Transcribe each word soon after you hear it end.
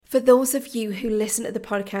For those of you who listened to the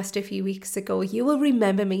podcast a few weeks ago, you will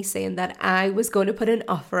remember me saying that I was going to put an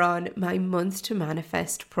offer on my Month to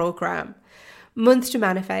Manifest program. Month to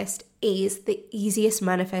Manifest is the easiest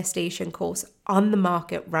manifestation course on the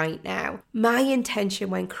market right now. My intention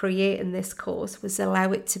when creating this course was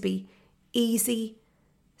allow it to be easy,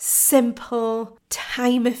 simple,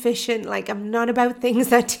 time efficient. Like, I'm not about things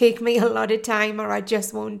that take me a lot of time or I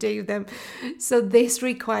just won't do them. So this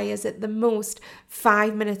requires at the most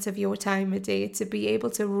 5 minutes of your time a day to be able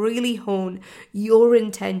to really hone your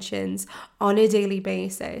intentions on a daily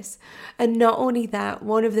basis. And not only that,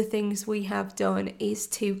 one of the things we have done is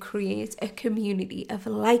to create a community of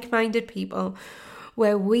like-minded people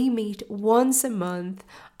where we meet once a month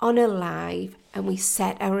on a live and we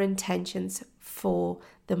set our intentions for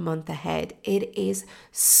the month ahead. It is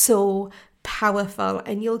so powerful,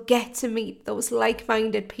 and you'll get to meet those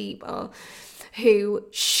like-minded people who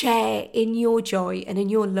share in your joy and in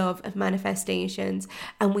your love of manifestations,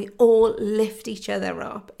 and we all lift each other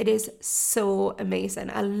up. It is so amazing.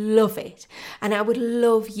 I love it, and I would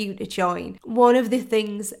love you to join. One of the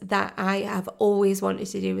things that I have always wanted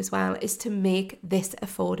to do as well is to make this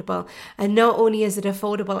affordable, and not only is it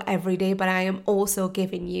affordable every day, but I am also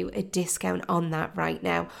giving you a discount on that right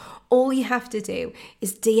now. All you have to do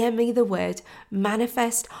is DM me the word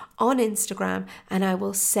manifest on Instagram and I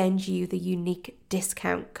will send you the unique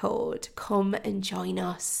discount code. Come and join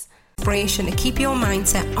us. Inspiration to keep your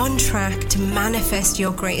mindset on track to manifest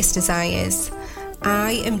your greatest desires.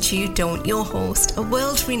 I am Jude Don't, your host, a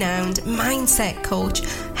world-renowned mindset coach,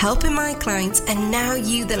 helping my clients and now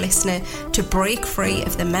you, the listener, to break free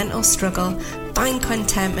of the mental struggle, find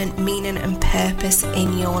contentment, meaning and purpose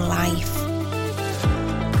in your life.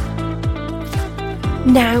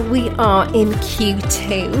 Now we are in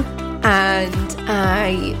Q2, and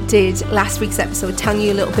I did last week's episode telling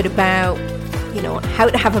you a little bit about, how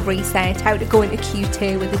to have a reset, how to go into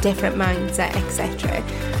Q2 with a different mindset, etc.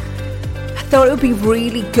 I thought it would be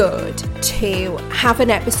really good to have an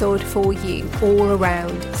episode for you all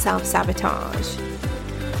around self-sabotage,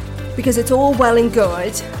 because it's all well and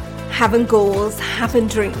good having goals, having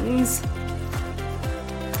dreams,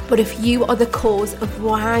 but if you are the cause of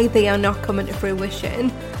why they are not coming to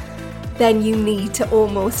fruition, then you need to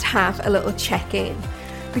almost have a little check-in.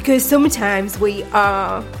 Because sometimes we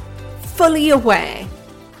are fully aware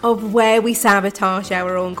of where we sabotage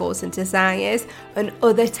our own goals and desires, and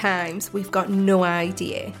other times we've got no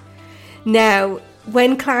idea. Now,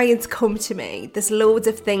 when clients come to me, there's loads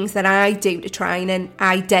of things that I do to try and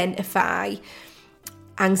identify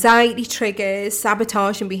anxiety triggers,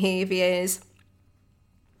 sabotaging behaviours,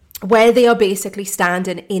 where they are basically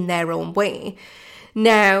standing in their own way.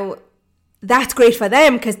 Now, that's great for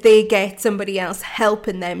them because they get somebody else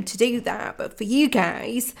helping them to do that. But for you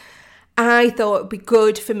guys, I thought it would be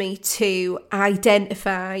good for me to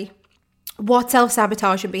identify what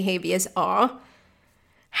self-sabotaging behaviours are,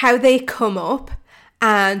 how they come up,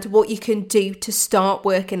 and what you can do to start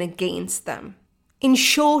working against them. In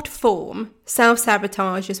short form,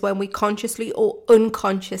 self-sabotage is when we consciously or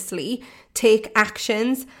unconsciously take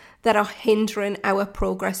actions that are hindering our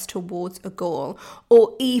progress towards a goal,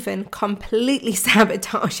 or even completely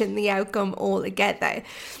sabotaging the outcome altogether.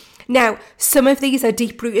 Now, some of these are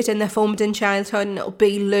deep-rooted and they're formed in childhood, and it'll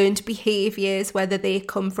be learned behaviours, whether they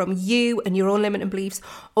come from you and your own limiting beliefs,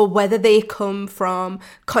 or whether they come from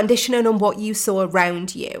conditioning on what you saw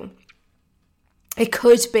around you. It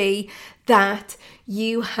could be that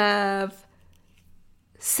you have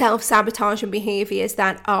self-sabotaging behaviours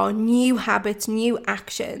that are new habits, new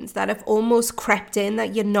actions that have almost crept in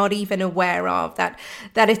that you're not even aware of, that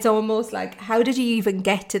it's almost like, how did you even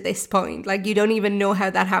get to this point? Like, you don't even know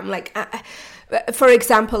how that happened. Like, for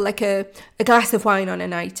example, like a glass of wine on a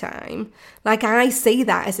night time. Like, I see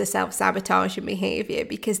that as a self-sabotaging behaviour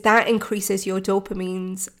because that increases your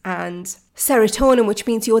dopamines and serotonin, which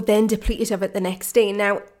means you're then depleted of it the next day.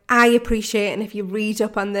 Now, I appreciate, and if you read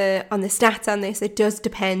up on the stats on this, it does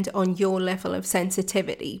depend on your level of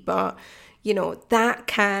sensitivity, but that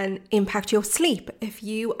can impact your sleep. If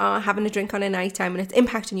you are having a drink on a night time and it's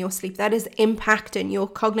impacting your sleep, that is impacting your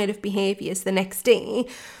cognitive behaviours the next day,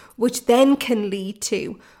 which then can lead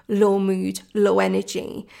to low mood, low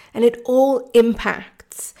energy, and it all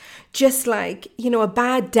impacts. Just like, a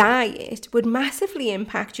bad diet would massively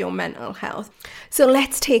impact your mental health. So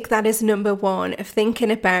let's take that as number one of thinking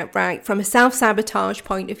about, right, from a self-sabotage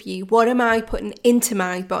point of view, what am I putting into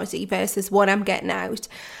my body versus what I'm getting out?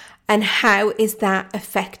 And how is that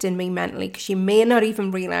affecting me mentally? Because you may not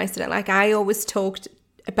even realise it. Like, I always talked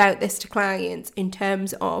about this to clients in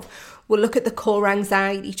terms of we'll look at the core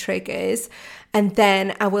anxiety triggers. And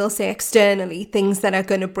then I will say externally, things that are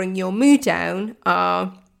going to bring your mood down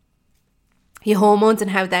are your hormones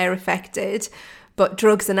and how they're affected. But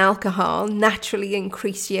drugs and alcohol naturally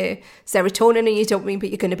increase your serotonin and your dopamine, but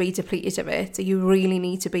you're going to be depleted of it. So you really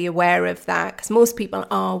need to be aware of that, because most people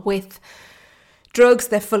are with drugs.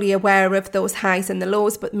 They're fully aware of those highs and the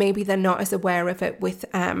lows, but maybe they're not as aware of it with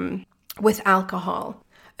alcohol.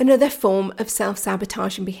 Another form of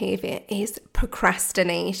self-sabotaging behaviour is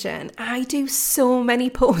procrastination. I do so many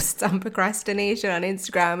posts on procrastination on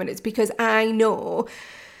Instagram, and it's because I know,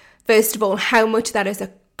 first of all, how much that is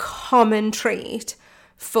a common trait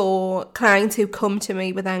for clients who come to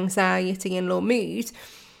me with anxiety and low mood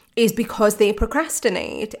is because they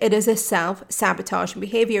procrastinate. It is a self-sabotaging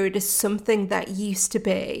behaviour. It is something that used to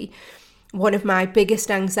be one of my biggest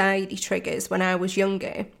anxiety triggers when I was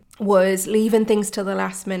younger, was leaving things till the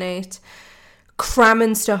last minute,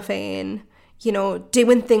 cramming stuff in,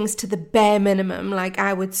 doing things to the bare minimum. Like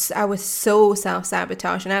I was so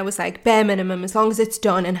self-sabotaging. I was like, bare minimum, as long as it's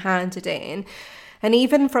done and handed in. And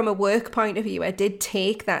even from a work point of view, I did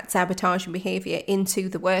take that sabotaging behaviour into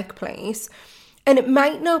the workplace. And it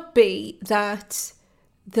might not be that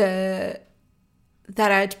I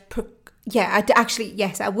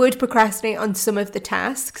would procrastinate on some of the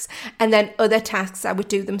tasks, and then other tasks I would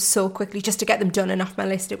do them so quickly just to get them done and off my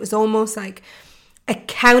list. It was almost like a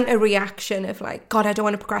counter reaction of like, God, I don't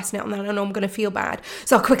want to procrastinate on that. I know I'm going to feel bad,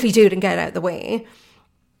 so I'll quickly do it and get it out of the way.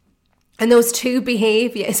 And those two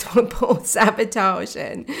behaviours were both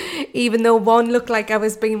sabotaging, even though one looked like I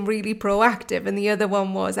was being really proactive and the other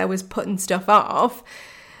one was I was putting stuff off.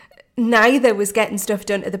 Neither was getting stuff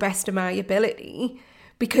done to the best of my ability,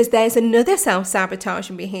 because there's another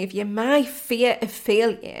self-sabotaging behaviour. My fear of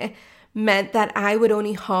failure meant that I would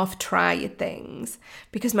only half try at things,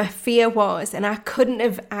 because my fear was, and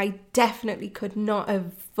I definitely could not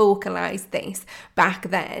have vocalized this back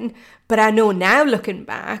then, but I know now looking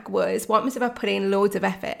back, was what happens if I put in loads of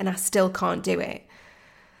effort and I still can't do it?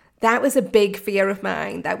 That was a big fear of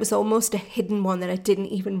mine. That was almost a hidden one that I didn't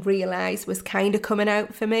even realize was kind of coming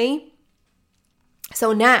out for me.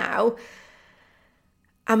 So now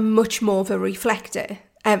I'm much more of a reflector.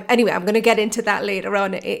 Anyway, I'm going to get into that later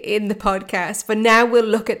on in the podcast. For now, we'll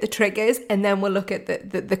look at the triggers and then we'll look at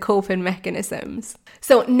the coping mechanisms.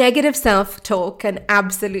 So negative self-talk can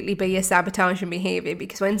absolutely be a sabotaging behaviour,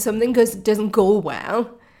 because when something doesn't go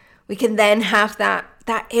well, we can then have that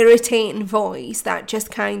irritating voice that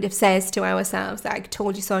just kind of says to ourselves, like,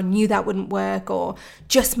 told you so, I knew that wouldn't work, or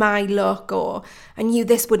just my luck, or I knew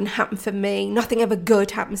this wouldn't happen for me, nothing ever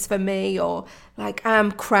good happens for me, or like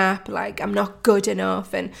I'm crap, like I'm not good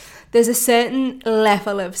enough. And there's a certain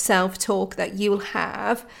level of self-talk that you'll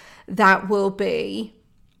have that will be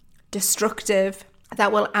destructive,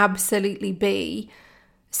 that will absolutely be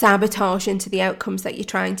sabotaging to the outcomes that you're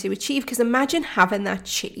trying to achieve. Because imagine having that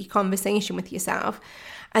shitty conversation with yourself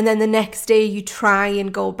and then the next day you try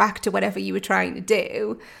and go back to whatever you were trying to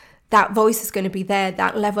do. That voice is going to be there,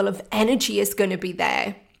 that level of energy is going to be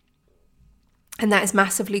there, and that is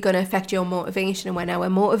massively going to affect your motivation. And when our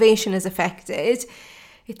motivation is affected,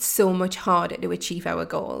 it's so much harder to achieve our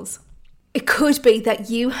goals. It could be that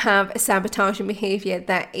you have a sabotaging behaviour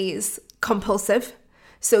that is compulsive.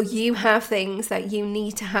 So you have things that you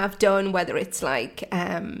need to have done, whether it's like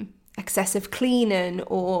excessive cleaning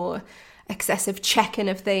or excessive checking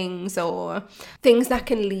of things, or things that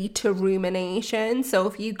can lead to rumination. So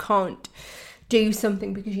if you can't do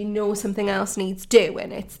something because you know something else needs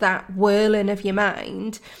doing, it's that whirling of your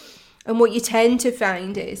mind. And what you tend to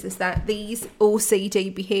find is that these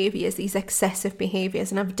OCD behaviours, these excessive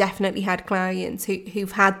behaviours, and I've definitely had clients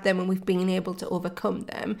who've had them and we've been able to overcome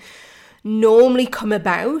them, normally come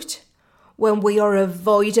about when we are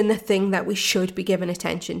avoiding the thing that we should be giving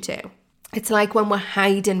attention to. It's like when we're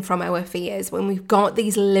hiding from our fears, when we've got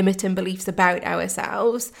these limiting beliefs about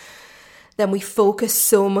ourselves, then we focus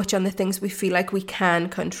so much on the things we feel like we can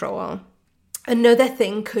control. Another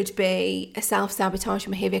thing could be a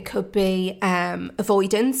self-sabotaging behaviour, could be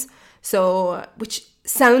avoidance. So, which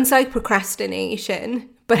sounds like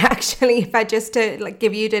procrastination, but actually, if I just to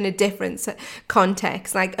give you it in a different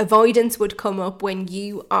context, like avoidance would come up when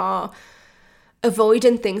you are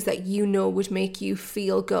avoiding things that you know would make you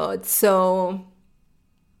feel good. So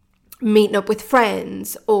meeting up with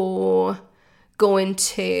friends, or going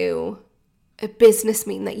to a business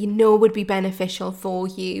meeting that you know would be beneficial for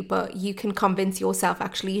you, but you can convince yourself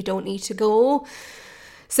actually you don't need to go.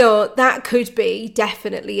 So that could be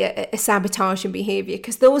definitely a sabotaging behaviour,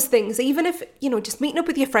 because those things, even if, just meeting up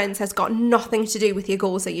with your friends has got nothing to do with your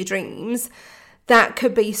goals or your dreams, that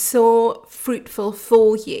could be so fruitful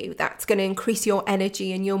for you. That's going to increase your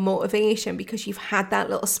energy and your motivation because you've had that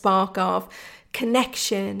little spark of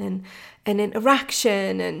connection and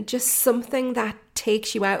interaction and just something that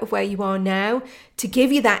takes you out of where you are now to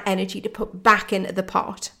give you that energy to put back into the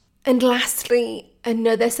pot. And lastly,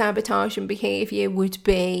 another sabotaging behaviour would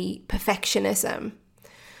be perfectionism.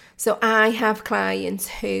 So I have clients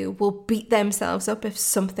who will beat themselves up if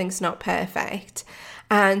something's not perfect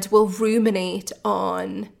and will ruminate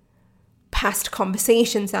on past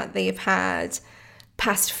conversations that they've had,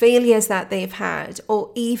 past failures that they've had,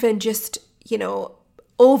 or even just,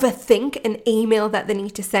 overthink an email that they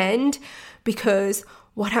need to send because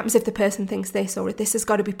what happens if the person thinks this, or this has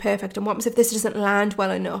got to be perfect, and what happens if this doesn't land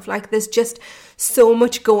well enough? Like, there's just so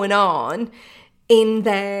much going on in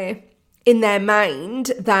their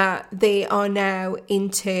mind that they are now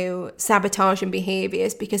into sabotaging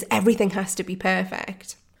behaviours because everything has to be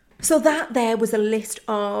perfect. So that there was a list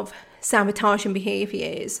of sabotaging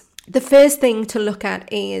behaviours. The first thing to look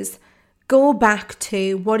at is go back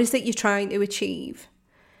to what is it you're trying to achieve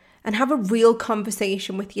and have a real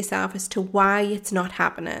conversation with yourself as to why it's not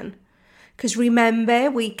happening. Because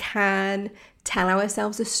remember, we can tell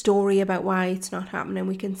ourselves a story about why it's not happening.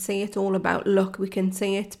 We can say it's all about luck. We can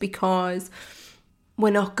say it's because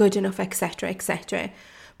we're not good enough, etc., etc.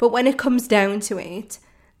 But when it comes down to it,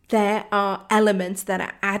 there are elements that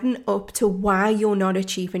are adding up to why you're not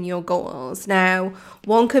achieving your goals. Now,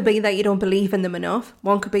 one could be that you don't believe in them enough.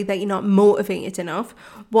 One could be that you're not motivated enough.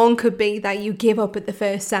 One could be that you give up at the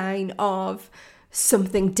first sign of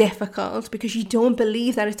something difficult because you don't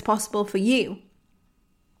believe that it's possible for you.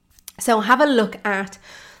 So have a look at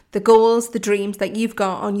the goals, the dreams that you've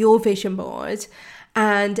got on your vision board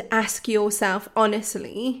and ask yourself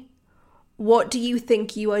honestly, what do you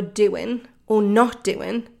think you are doing or not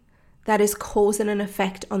doing that is causing an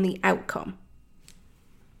effect on the outcome?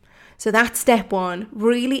 So that's step one,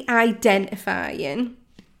 really identifying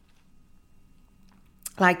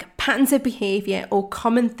like patterns of behaviour or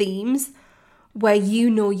common themes where you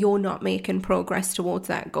know you're not making progress towards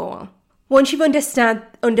that goal. Once you've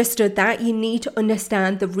understood that, you need to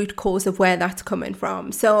understand the root cause of where that's coming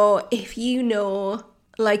from. So if you know,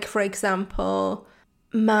 like for example,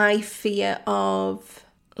 my fear of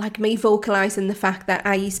like me vocalizing the fact that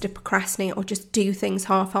I used to procrastinate or just do things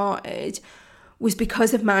half-hearted was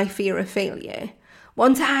because of my fear of failure.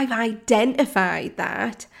 Once I've identified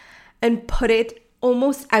that and put it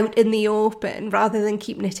almost out in the open rather than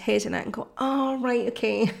keeping it hidden, I can go, oh, right,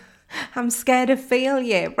 okay, I'm scared of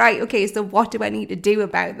failure. Right, okay, so what do I need to do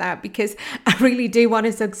about that? Because I really do want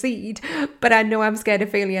to succeed, but I know I'm scared of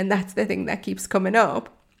failure, and that's the thing that keeps coming up.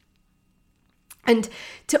 And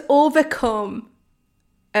to overcome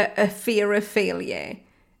a fear of failure,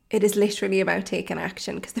 it is literally about taking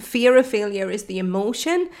action, because the fear of failure is the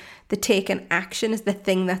emotion, the taking action is the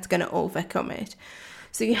thing that's going to overcome it.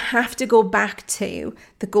 So you have to go back to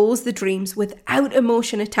the goals, the dreams without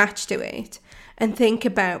emotion attached to it and think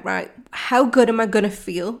about, right, how good am I going to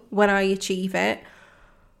feel when I achieve it?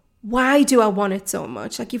 Why do I want it so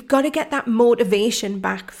much? Like, you've got to get that motivation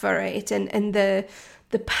back for it and the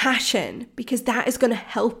passion, because that is going to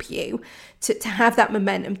help you to have that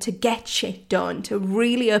momentum, to get shit done, to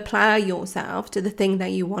really apply yourself to the thing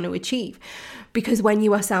that you want to achieve. Because when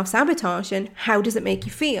you are self-sabotaging, how does it make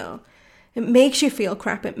you feel? It makes you feel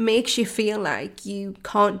crap. It makes you feel like you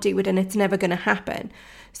can't do it and it's never going to happen.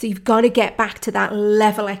 So you've got to get back to that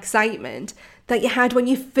level of excitement that you had when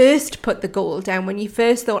you first put the goal down, when you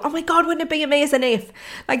first thought, oh my God, wouldn't it be amazing if?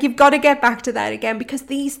 Like, you've got to get back to that again, because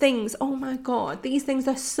these things, oh my God, these things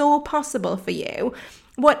are so possible for you.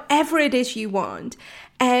 Whatever it is you want,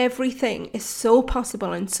 everything is so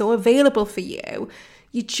possible and so available for you.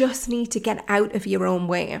 You just need to get out of your own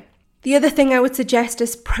way. The other thing I would suggest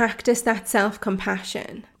is practice that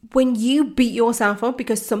self-compassion. When you beat yourself up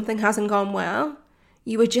because something hasn't gone well,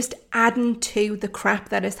 you are just adding to the crap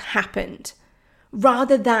that has happened,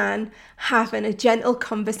 rather than having a gentle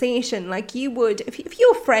conversation like you would if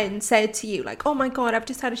your friend said to you, like, oh my God, I've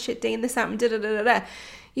just had a shit day and this happened, da-da-da-da-da.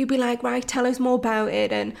 You'd be like, right, tell us more about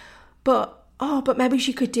it, but maybe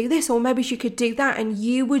she could do this or maybe she could do that. And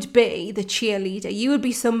you would be the cheerleader. You would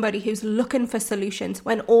be somebody who's looking for solutions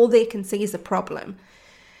when all they can see is a problem.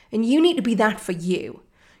 And you need to be that for you.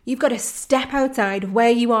 You've got to step outside of where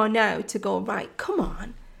you are now to go, right, come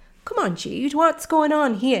on, Jude, what's going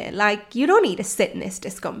on here? Like, you don't need to sit in this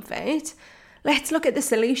discomfort. Let's look at the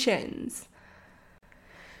solutions.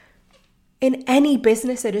 In any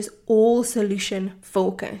business, it is all solution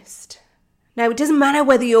focused. Now, it doesn't matter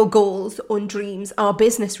whether your goals or dreams are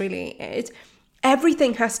business related.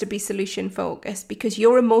 Everything has to be solution focused because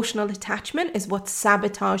your emotional attachment is what's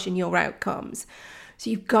sabotaging your outcomes. So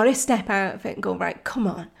you've got to step out of it and go, right, come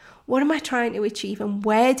on, what am I trying to achieve and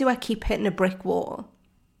where do I keep hitting a brick wall?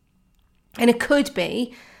 And it could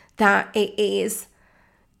be that it is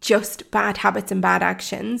just bad habits and bad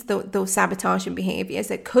actions, those sabotaging behaviours.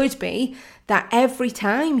 It could be that every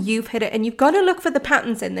time you've hit it, and you've got to look for the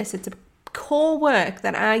patterns in this. It's a core work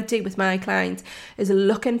that I do with my clients, is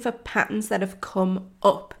looking for patterns that have come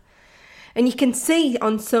up. And you can see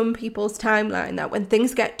on some people's timeline that when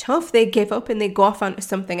things get tough, they give up and they go off onto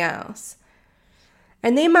something else.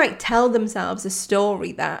 And they might tell themselves a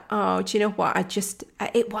story that, oh, do you know what?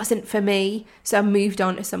 It wasn't for me, so I moved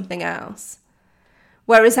on to something else.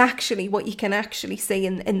 Whereas actually what you can actually see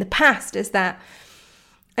in the past is that,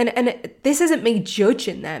 this isn't me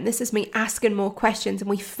judging them, this is me asking more questions, and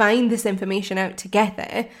we find this information out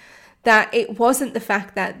together, that it wasn't the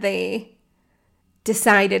fact that they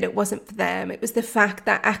decided it wasn't for them, it was the fact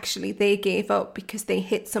that actually they gave up because they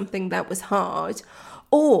hit something that was hard.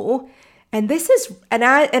 Or, and this is, and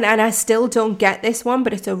I still don't get this one,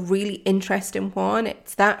 but it's a really interesting one,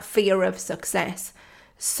 it's that fear of success.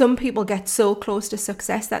 Some people get so close to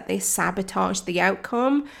success that they sabotage the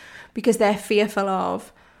outcome because they're fearful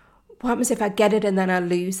of, what happens if I get it and then I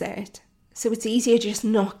lose it? So it's easier just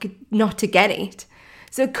not to get it.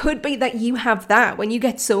 So it could be that you have that when you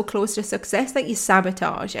get so close to success that you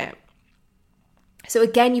sabotage it. So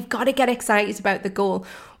again, you've got to get excited about the goal.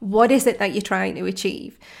 What is it that you're trying to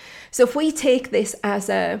achieve? So if we take this as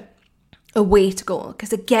a weight goal,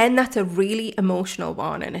 because again, that's a really emotional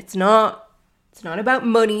one, and it's not about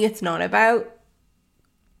money, it's not about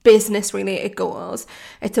business related goals.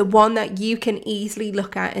 It's a one that you can easily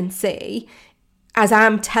look at and see, as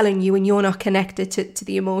I'm telling you and you're not connected to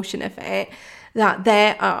the emotion of it, that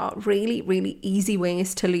there are really, really easy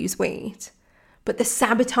ways to lose weight. But the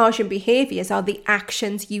sabotaging behaviours are the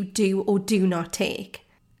actions you do or do not take.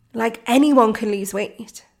 Like, anyone can lose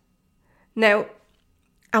weight. Now,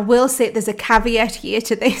 I will say there's a caveat here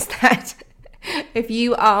to this, that if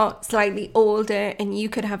you are slightly older and you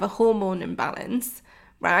could have a hormone imbalance,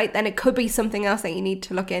 right, then it could be something else that you need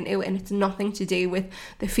to look into, and it's nothing to do with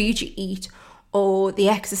the food you eat or the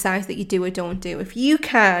exercise that you do or don't do. If you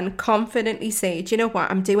can confidently say, do you know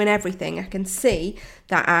what, I'm doing everything, I can see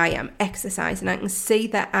that I am exercising, I can see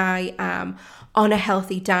that I am on a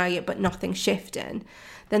healthy diet but nothing's shifting,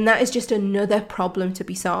 then that is just another problem to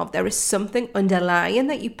be solved. There is something underlying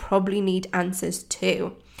that you probably need answers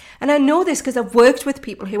to. And I know this because I've worked with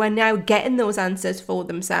people who are now getting those answers for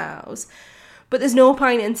themselves. But there's no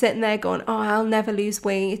point in sitting there going, oh, I'll never lose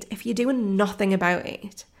weight, if you're doing nothing about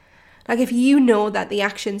it. Like, if you know that the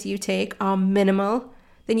actions you take are minimal,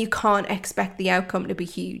 then you can't expect the outcome to be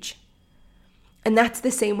huge. And that's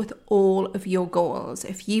the same with all of your goals.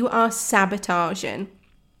 If you are sabotaging,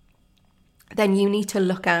 then you need to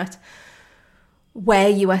look at where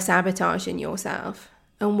you are sabotaging yourself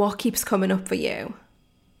and what keeps coming up for you.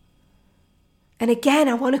 And again,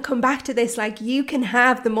 I want to come back to this, like, you can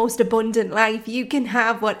have the most abundant life. You can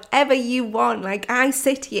have whatever you want. Like, I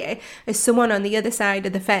sit here as someone on the other side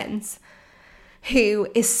of the fence who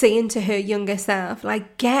is saying to her younger self,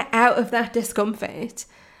 like, get out of that discomfort.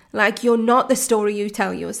 Like, you're not the story you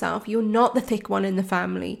tell yourself. You're not the thick one in the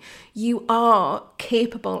family. You are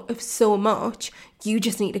capable of so much. You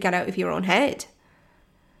just need to get out of your own head.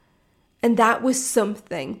 And that was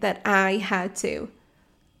something that I had to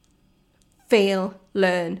fail,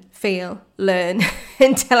 learn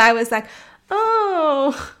until I was like,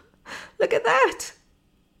 oh, look at that.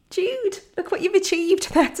 Jude, look what you've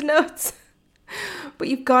achieved. That's nuts. But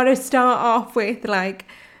you've got to start off with, like,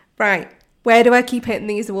 right, where do I keep hitting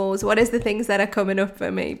these walls? What is the things that are coming up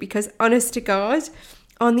for me? Because honest to God,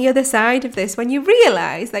 on the other side of this, when you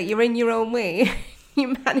realise that you're in your own way,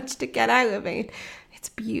 you manage to get out of it. It's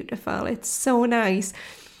beautiful. It's so nice.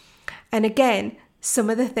 And again, some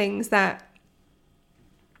of the things that,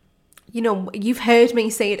 you know, you've heard me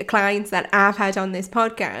say to clients that I've had on this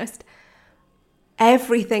podcast,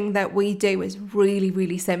 everything that we do is really,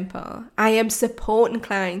 really simple. I am supporting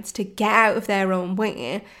clients to get out of their own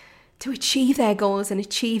way, to achieve their goals and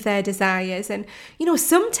achieve their desires. And, you know,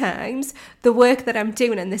 sometimes the work that I'm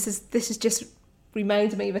doing, and this is just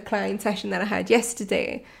reminds me of a client session that I had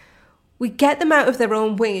yesterday, we get them out of their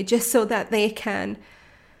own way just so that they can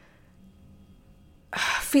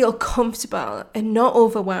feel comfortable and not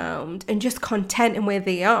overwhelmed and just content in where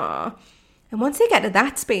they are. And once they get to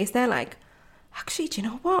that space, they're like, actually, do you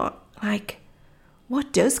know what? Like,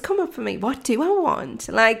 what does come up for me? What do I want?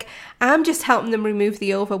 Like, I'm just helping them remove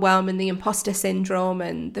the overwhelm and the imposter syndrome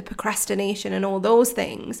and the procrastination and all those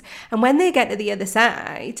things. And when they get to the other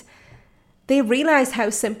side, they realize how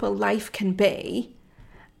simple life can be.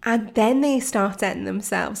 And then they start setting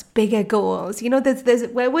themselves bigger goals. You know,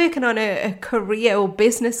 we're working on a career or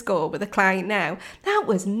business goal with a client now. That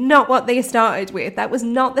was not what they started with. That was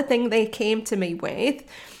not the thing they came to me with.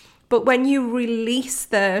 But when you release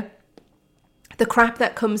the crap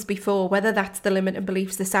that comes before, whether that's the limiting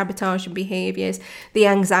beliefs, the sabotaging behaviours, the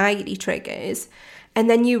anxiety triggers, and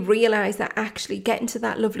then you realise that actually getting to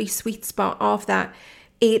that lovely sweet spot of that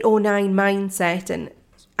 8 or 9 mindset, and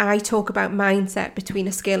I talk about mindset between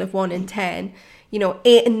a scale of 1 and 10. You know,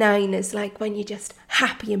 8 and 9 is like when you're just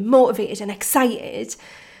happy and motivated and excited.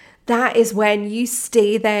 That is when you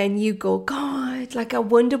stay there and you go, God, like I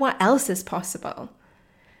wonder what else is possible.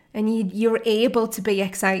 And you're able to be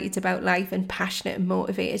excited about life and passionate and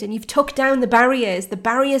motivated. And you've took down the barriers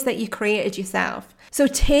that you created yourself. So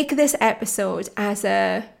take this episode as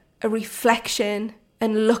a reflection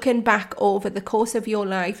and looking back over the course of your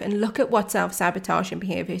life and look at what self-sabotaging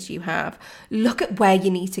behaviours you have. Look at where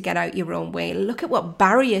you need to get out your own way. Look at what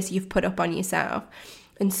barriers you've put up on yourself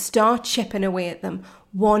and start chipping away at them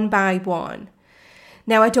one by one.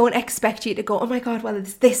 Now, I don't expect you to go, oh my God, well,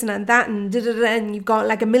 it's this and that and da-da-da, and you've got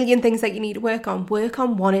like a million things that you need to work on. Work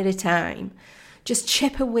on one at a time. Just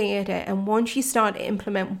chip away at it. And once you start to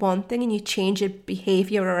implement one thing and you change a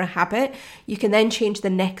behavior or a habit, you can then change the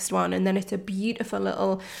next one. And then it's a beautiful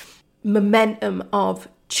little momentum of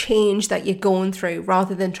change that you're going through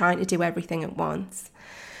rather than trying to do everything at once.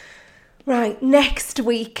 Right, next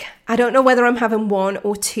week, I don't know whether I'm having 1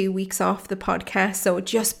 or 2 weeks off the podcast. So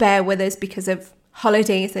just bear with us because of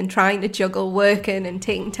holidays and trying to juggle working and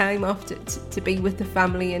taking time off to be with the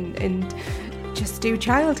family and just do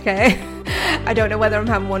childcare. I don't know whether I'm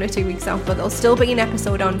having 1 or 2 weeks off, but there'll still be an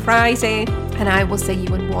episode on Friday and I will see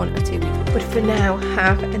you in 1 or 2 weeks. But for now,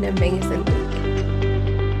 have an amazing week.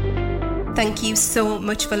 Thank you so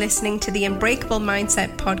much for listening to the Unbreakable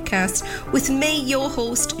Mindset podcast with me, your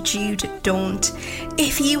host, Jude Daunt.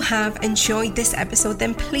 If you have enjoyed this episode,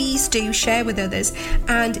 then please do share with others,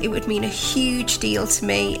 and it would mean a huge deal to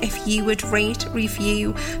me if you would rate,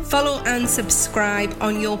 review, follow and subscribe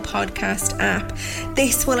on your podcast app.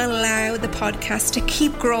 This will allow the podcast to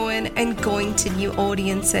keep growing and going to new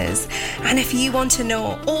audiences. And if you want to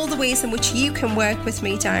know all the ways in which you can work with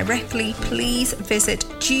me directly, please visit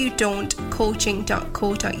judedauntcoaching.co.uk.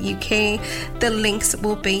 The links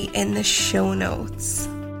will be in the show notes.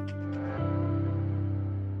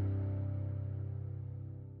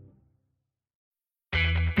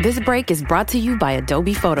 This break is brought to you by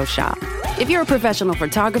Adobe Photoshop. If you're a professional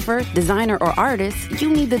photographer, designer, or artist, you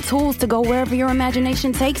need the tools to go wherever your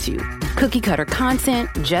imagination takes you. Cookie-cutter content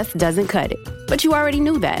just doesn't cut it. But you already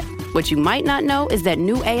knew that. What you might not know is that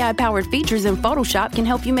new AI-powered features in Photoshop can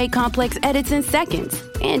help you make complex edits in seconds.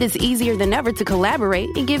 And it's easier than ever to collaborate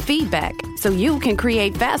and give feedback, so you can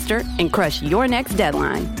create faster and crush your next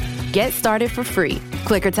deadline. Get started for free.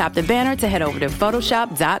 Click or tap the banner to head over to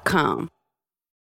Photoshop.com.